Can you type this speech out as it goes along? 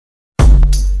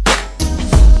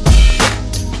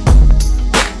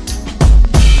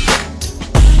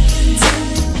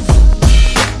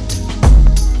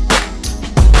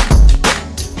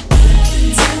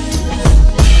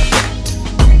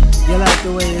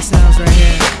it sounds right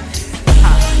here.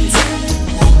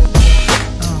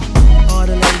 All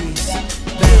the ladies,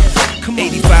 bounce. Come on.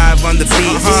 85 on the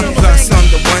beat, plus on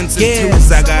the ones and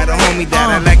twos. I got a homie that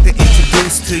I like to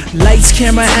introduce to you. Lights,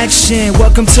 camera, action.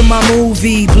 Welcome to my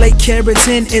movie. Blake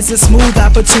Carrington is a smooth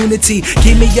opportunity.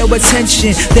 Give me your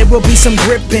attention. There will be some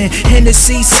gripping.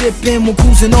 Hennessy sipping when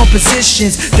cruising on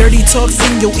positions. Dirty talks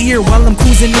in your ear while I'm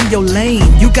cruising in your lane.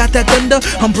 You got that thunder?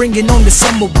 I'm bringing on the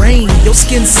summer rain. Your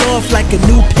skin soft like a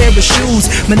new pair of shoes.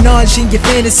 Menage in your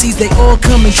fantasies, they all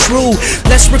coming true.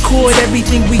 Let's record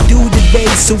everything we do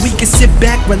today so we can sit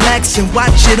back, relax, and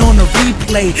watch it on a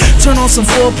replay. Turn on some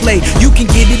foreplay. You can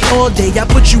get it all day. I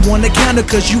put you on the counter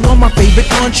cause you are my favorite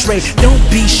entree. Don't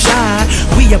be shy,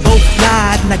 we are both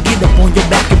fly. Now get up on your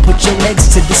back and put your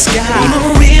legs to the sky.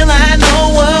 For real, I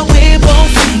know what we're both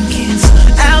thinking, so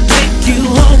I'll take you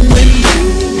home with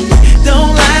me.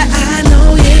 Don't lie, I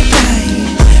know you're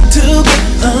dying to get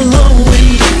alone with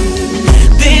me.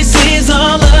 This is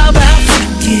all about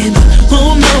freaking.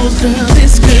 Who knows, girl,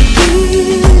 this could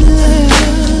be love.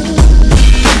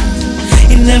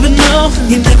 You never know,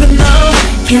 you never know.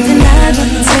 Can't deny the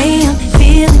way I'm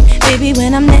feeling, baby,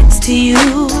 when I'm next to you.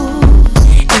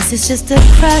 This is just a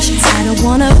crush, I don't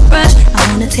wanna rush. I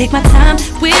wanna take my time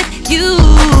with you.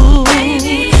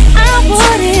 I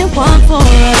wouldn't want for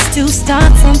us to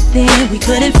start something we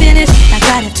couldn't finish. Like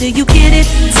right after you get it,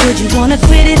 would you wanna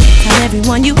quit it? Tell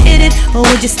everyone you hit it, or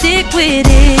would you stick with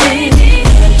it?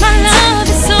 My love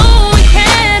is so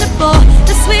incredible,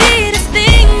 the sweetest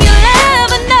thing you'll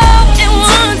ever know. And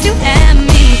once you have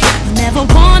me, you'll never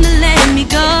wanna let me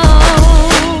go.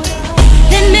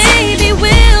 Then maybe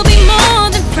we'll be more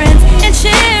than friends and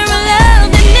share a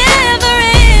love that never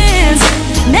ends.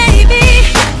 Maybe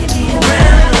I can be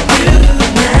around you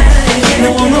now. No,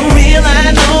 I'm real,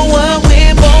 I know what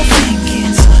we're both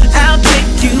thinking, so I'll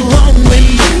take you home with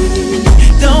me.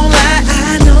 Don't lie,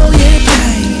 I know you're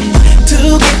dying to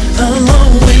get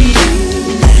alone with me.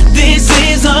 This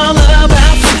is all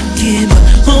about freaking, but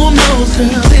who knows,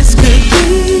 girl, this could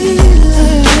be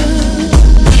love.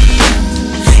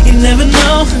 You never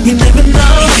know, you never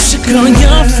know. You should call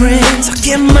your friends, I'll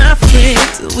get my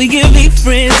friends. We can be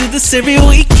friends, do this every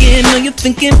weekend. Know you're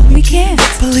thinking we can't.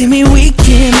 Believe me, we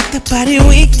can make that body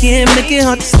weekend, make it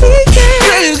hard to speak it.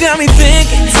 Girl, you got me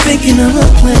thinking of a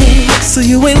plan, so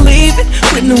you ain't leaving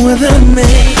with no other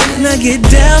man. When I get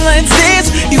down like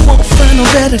this, you won't find no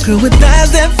better girl with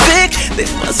eyes that thick. They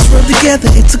must rub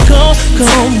together, it's a cold,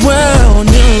 cold world.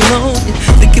 You're alone,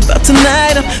 thinking about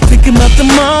tonight, I'm thinking about the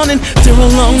morning. Through a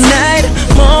long night,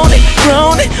 moaning,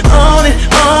 groaning, on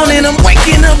and I'm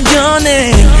waking up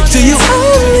yawning. Do you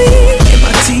only in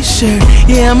my t-shirt?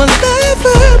 Yeah, I'm a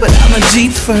lover, but I'm a G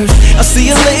first. I'll see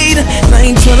you later, and I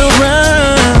ain't